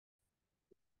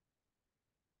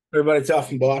Everybody, it's Al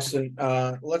from Boston.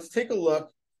 Let's take a look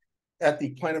at the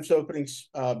plaintiff's opening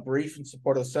brief in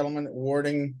support of the settlement,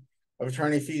 awarding of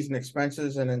attorney fees and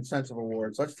expenses and incentive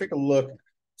awards. Let's take a look at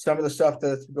some of the stuff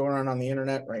that's going on the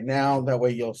internet right now. That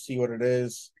way you'll see what it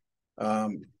is.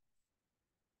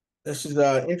 This is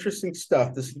interesting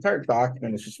stuff. This entire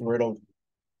document is just riddled.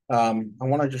 I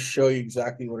want to just show you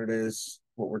exactly what it is,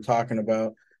 what we're talking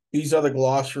about. These are the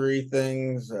glossary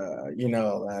things,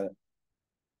 that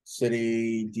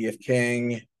City, D.F.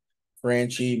 King,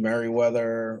 Franchi,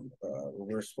 Merriweather,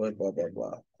 reverse split, blah, blah,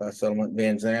 blah. Class settlement,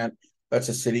 Van Zant. That's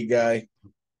a city guy.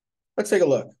 Let's take a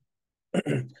look.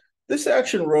 This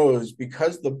action rose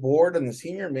because the board and the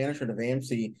senior management of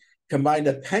AMC combined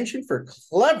a penchant for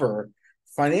clever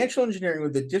financial engineering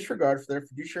with a disregard for their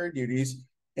fiduciary duties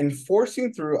and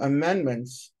forcing through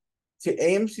amendments to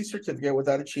AMC certificate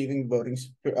without achieving voting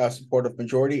support of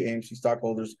majority AMC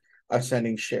stockholders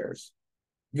sending shares.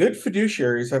 Good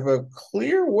fiduciaries have a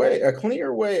clear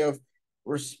way of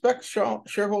respect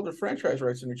shareholder franchise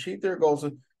rights and achieve their goals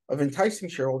of enticing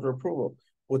shareholder approval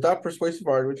without persuasive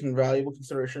arguments and valuable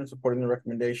consideration in supporting the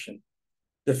recommendation.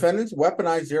 Defendants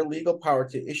weaponize their legal power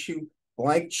to issue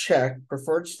blank check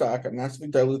preferred stock and massively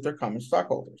dilute their common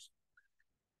stockholders.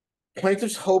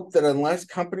 Plaintiffs hope that unless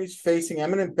companies facing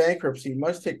imminent bankruptcy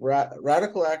must take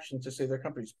radical action to save their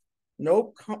companies,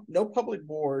 no public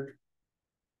board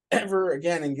ever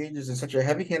again engages in such a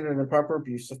heavy-handed and improper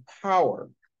abuse of power.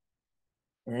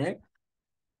 All right?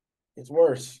 It's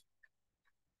worse.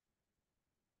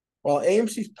 While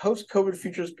AMC's post-COVID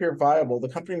futures appear viable, the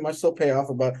company must still pay off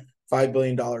about $5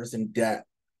 billion in debt.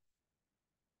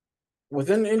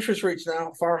 Within interest rates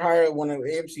now far higher when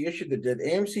AMC issued the debt,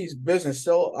 AMC's business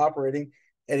still operating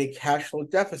at a cash flow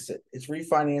deficit. Its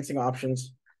refinancing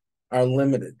options are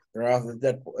limited. They're out of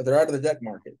the debt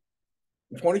market.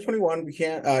 In 2021,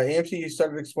 AMC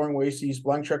started exploring ways to use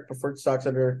blank check preferred stocks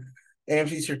under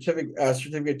AMC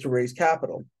certificate to raise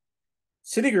capital.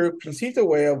 Citigroup conceived a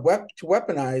way to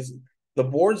weaponize the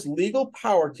board's legal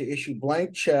power to issue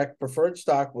blank check preferred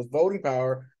stock with voting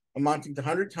power amounting to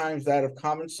 100 times that of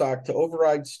common stock to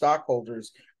override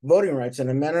stockholders' voting rights in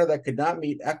a manner that could not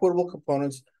meet equitable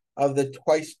components of the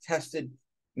twice-tested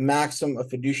maxim of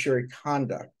fiduciary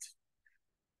conduct.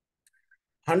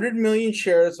 100 million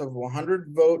shares of 100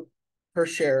 vote per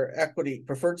share equity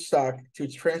preferred stock to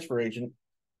its transfer agent.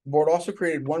 The board also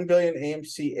created 1 billion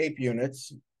AMC APE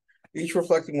units, each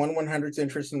reflecting 1/100th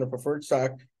interest in the preferred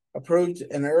stock, approved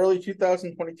an early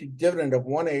 2022 dividend of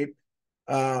 1 APE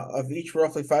of each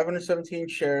roughly 517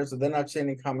 shares of then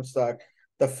outstanding common stock.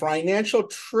 The financial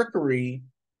trickery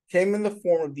came in the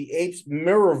form of the APE's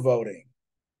mirror voting.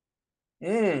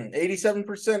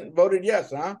 87% voted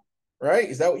yes, huh? Right?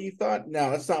 Is that what you thought? No,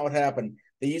 that's not what happened.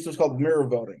 They used what's called mirror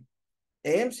voting.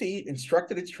 AMC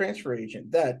instructed its transfer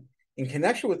agent that in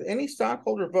connection with any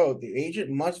stockholder vote, the agent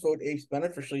must vote APE's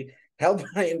beneficially held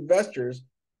by investors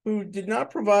who did not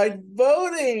provide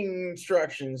voting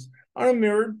instructions on a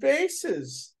mirrored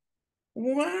basis.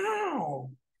 Wow.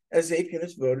 As APE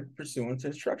units voted pursuant to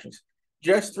instructions.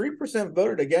 Just 3%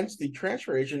 voted against the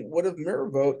transfer agent would have mirror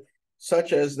vote,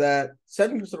 such as that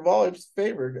 70% of all apes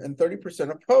favored and 30%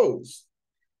 opposed.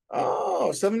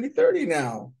 Oh, 70-30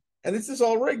 now. And this is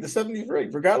all rigged. The 70 is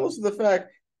rigged, regardless of the fact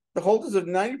the holders of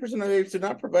 90% of apes did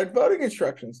not provide voting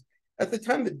instructions. At the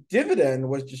time the dividend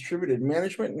was distributed,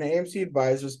 management and AMC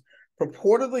advisors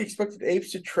purportedly expected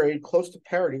apes to trade close to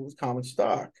parity with common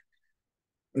stock.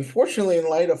 Unfortunately, in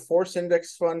light of forced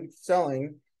index fund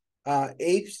selling, the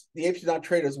apes did not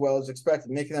trade as well as expected,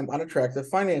 making them unattractive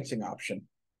financing option,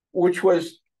 which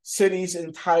was Citi's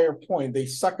entire point. They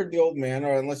suckered the old man,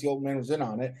 or unless the old man was in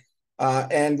on it,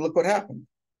 and look what happened.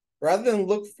 Rather than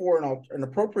look for an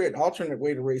appropriate alternate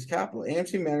way to raise capital,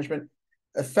 AMC management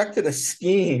effected a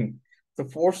scheme to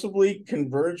forcibly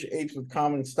converge apes with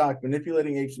common stock,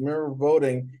 manipulating apes' mirror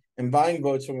voting and buying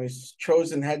votes from a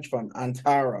chosen hedge fund,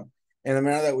 Antara, in a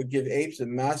manner that would give apes a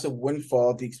massive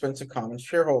windfall at the expense of common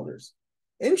shareholders.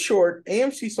 In short,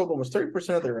 AMC sold almost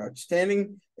 30% of their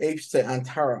outstanding apes to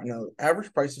Antara at an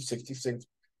average price of 66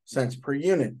 cents per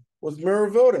unit. With mirror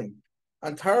voting,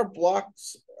 Antara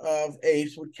blocks of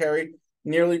apes would carry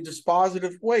nearly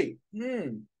dispositive weight.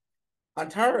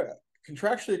 Antara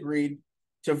contractually agreed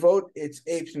to vote its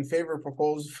apes in favor of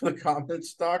proposals for the common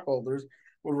stockholders,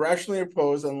 would rationally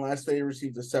oppose unless they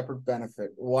received a separate benefit.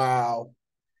 Wow.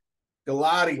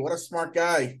 Galati, what a smart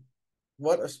guy.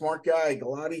 What a smart guy.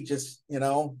 Galati just,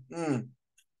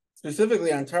 Specifically,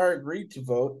 Antara agreed to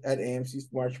vote at AMC's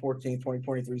March 14,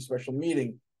 2023 special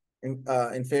meeting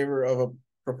in favor of a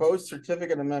proposed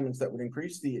certificate amendments that would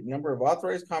increase the number of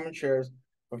authorized common shares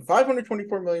from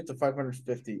 524 million to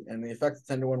 550, and the effective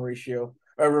 10-to-1 ratio,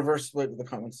 a reverse split of the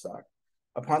common stock.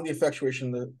 Upon the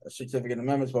effectuation of the certificate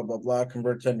amendments, blah blah blah,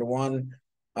 convert 10-to-1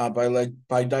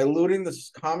 by diluting the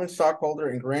common stockholder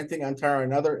and granting Antara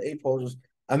and other ape holders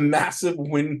a massive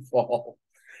windfall.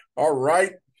 All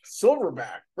right,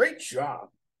 Silverback, great job.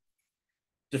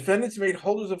 Defendants made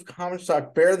holders of common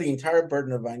stock bear the entire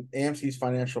burden of AMC's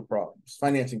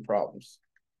financing problems.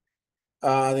 The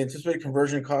anticipated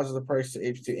conversion causes the price to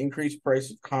apes to increase,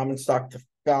 price of common stock to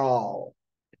fall.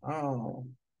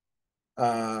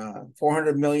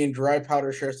 400 million dry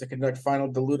powder shares to conduct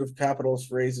final dilutive capital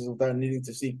raises without needing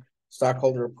to seek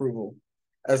stockholder approval.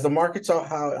 As the market saw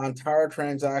how Antara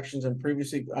transactions and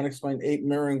previously unexplained ape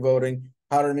mirroring voting,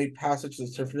 powder made passage to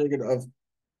the certificate of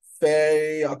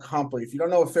fait accompli. If you don't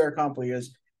know what fait accompli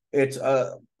is, it's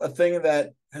a thing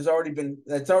that has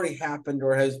already happened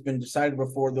or has been decided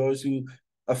before those who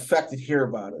affected hear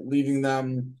about it, leaving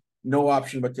them no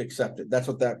option but to accept it. That's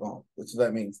what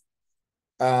that means.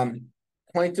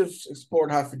 Plaintiffs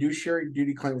explored how fiduciary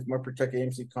duty claims might protect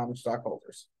AMC common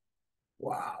stockholders.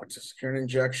 Wow, it's a security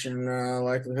injection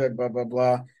likelihood, blah, blah,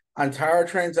 blah. Antara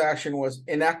transaction was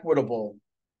inequitable,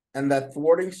 and that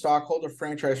thwarting stockholder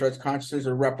franchise rights constitutes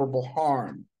irreparable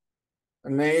harm.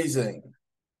 Amazing.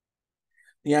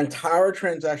 The Antara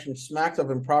transaction smacked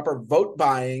of improper vote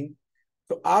buying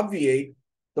to obviate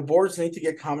the board's need to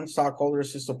get common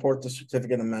stockholders to support the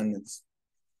certificate amendments.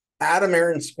 Adam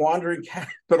Aaron squandering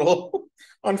capital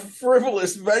on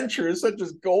frivolous ventures such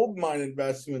as gold mine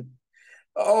investment.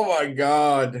 Oh my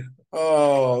God.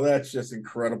 Oh, that's just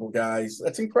incredible, guys.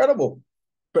 That's incredible.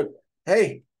 But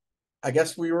hey, I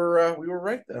guess we were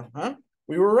right though, huh?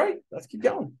 We were right. Let's keep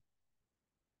going.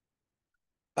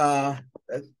 I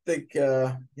think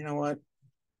you know what?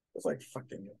 It's like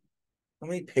fucking how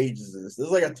many pages is this? There's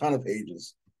like a ton of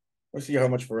pages. Let's see how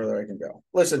much further I can go.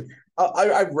 Listen,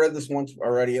 I've read this once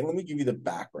already, and let me give you the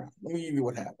background. Let me give you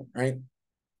what happened, right?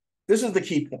 This is the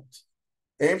key point.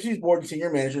 AMC's board and senior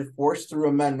management forced through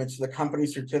amendments to the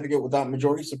company's certificate without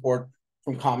majority support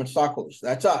from common stockholders.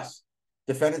 That's us.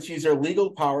 Defendants use their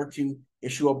legal power to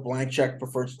issue a blank check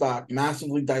preferred stock,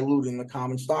 massively diluting the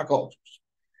common stockholders.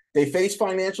 They face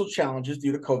financial challenges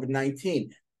due to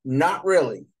COVID-19. Not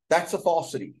really. That's a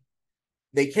falsity.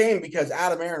 They came because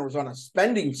Adam Aaron was on a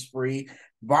spending spree,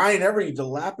 buying every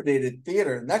dilapidated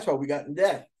theater, and that's why we got in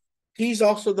debt. He's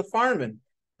also the fireman,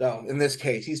 though, in this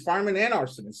case. He's fireman and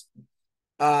arsonist.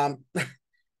 They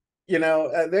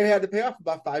had to pay off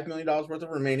about $5 million worth of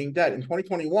remaining debt. In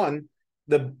 2021,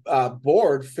 the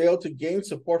board failed to gain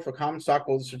support for common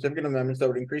stockholders certificate amendments that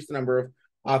would increase the number of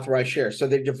authorized shares. So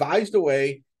they devised a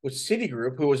way with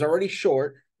Citigroup, who was already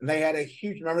short, and they had a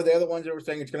huge, remember they're the ones that were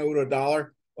saying it's going to go to $1?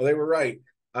 Well, they were right.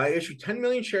 I issued 10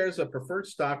 million shares of preferred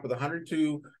stock with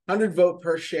 100 vote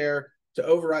per share to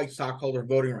override stockholder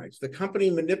voting rights. The company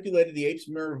manipulated the apes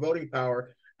mirror voting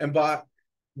power and bought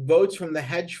votes from the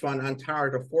hedge fund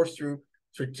Antara to force through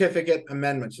certificate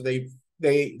amendments. So they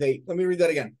let me read that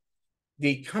again.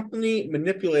 The company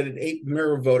manipulated ape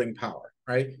mirror voting power,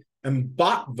 right? And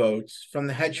bought votes from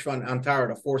the hedge fund Antara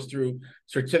to force through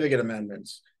certificate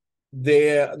amendments.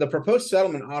 The proposed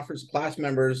settlement offers class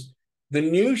members the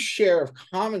new share of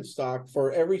common stock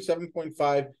for every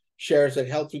 7.5 shares that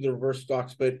held through the reverse stock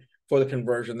split for the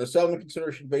conversion. The settlement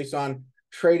consideration based on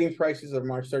trading prices of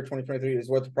March 3rd, 2023 is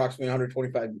worth approximately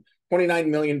 $29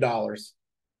 million.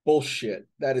 Bullshit.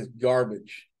 That is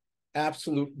garbage.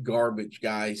 Absolute garbage,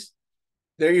 guys.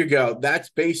 There you go. That's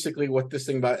basically what this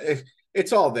thing about.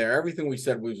 It's all there. Everything we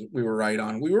said we were right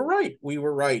on. We were right. We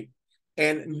were right.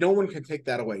 And no one can take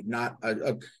that away. Not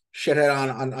a shithead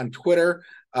on Twitter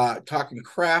talking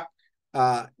crap.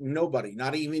 Nobody,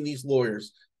 not even these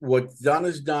lawyers. What's done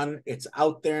is done. It's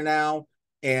out there now.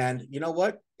 And you know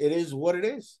what? It is what it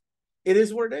is. It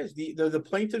is what it is. The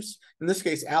plaintiffs, in this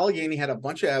case, Allegheny had a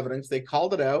bunch of evidence. They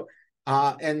called it out.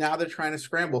 And now they're trying to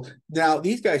scramble. Now,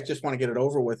 these guys just want to get it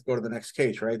over with, go to the next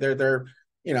case, right? They're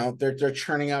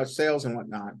churning out sales and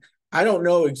whatnot. I don't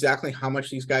know exactly how much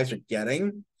these guys are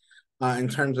getting in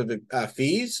terms of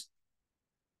fees.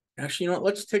 Actually, you know what?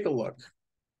 Let's take a look.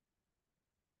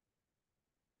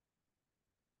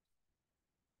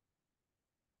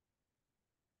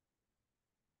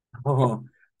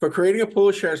 For creating a pool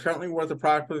of shares currently worth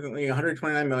approximately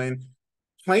 $129 million,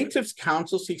 plaintiff's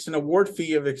counsel seeks an award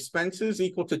fee of expenses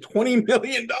equal to $20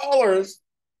 million.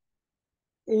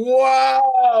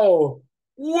 Wow.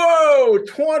 Whoa,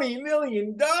 $20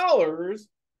 million.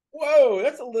 Whoa,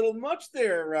 that's a little much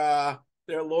there,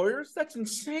 lawyers. That's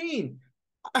insane.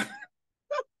 Are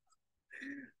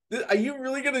you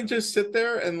really going to just sit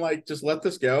there and just let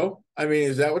this go? I mean,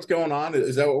 is that what's going on?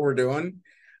 Is that what we're doing?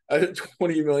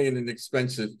 20 million in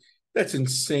expensive. That's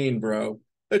insane, bro.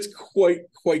 That's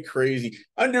quite crazy.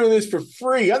 I'm doing this for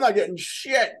free. I'm not getting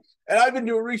shit. And I've been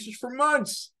doing research for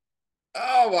months.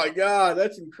 Oh my God,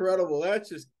 that's incredible. That's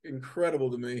just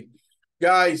incredible to me.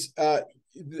 Guys,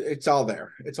 it's all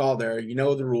there. It's all there. You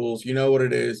know the rules, you know what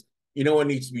it is, you know what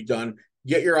needs to be done.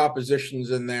 Get your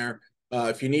oppositions in there.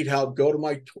 If you need help, go to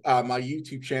my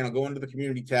YouTube channel, go into the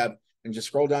community tab and just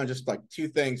scroll down just like 2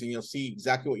 things and you'll see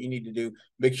exactly what you need to do.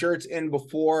 Make sure it's in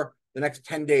before the next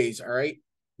 10 days. All right.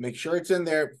 Make sure it's in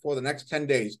there before the next 10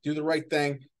 days. Do the right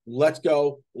thing. Let's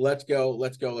go. Let's go.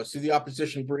 Let's go. Let's see the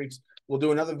opposition briefs. We'll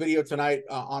do another video tonight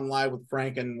on live with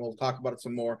Frank, and we'll talk about it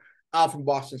some more. Al from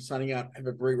Boston signing out. Have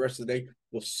a great rest of the day.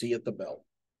 We'll see you at the bell.